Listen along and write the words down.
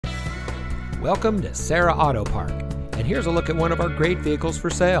Welcome to Serra Auto Park, and here's a look at one of our great vehicles for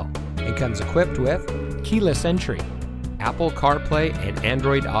sale. It comes equipped with keyless entry, Apple CarPlay and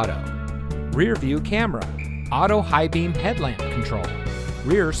Android Auto, rear view camera, auto high beam headlamp control,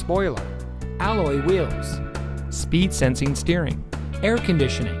 rear spoiler, alloy wheels, speed sensing steering, air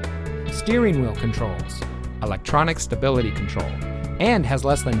conditioning, steering wheel controls, electronic stability control, and has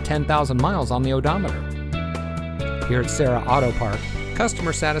less than 10,000 miles on the odometer. Here at Serra Auto Park,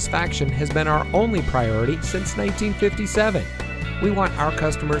 customer satisfaction has been our only priority since 1957. We want our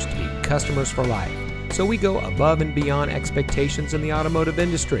customers to be customers for life, so we go above and beyond expectations in the automotive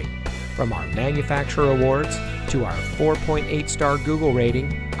industry. From our manufacturer awards to our 4.8-star Google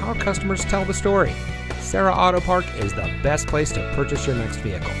rating, our customers tell the story. Serra Auto Park is the best place to purchase your next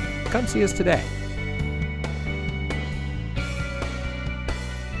vehicle. Come see us today.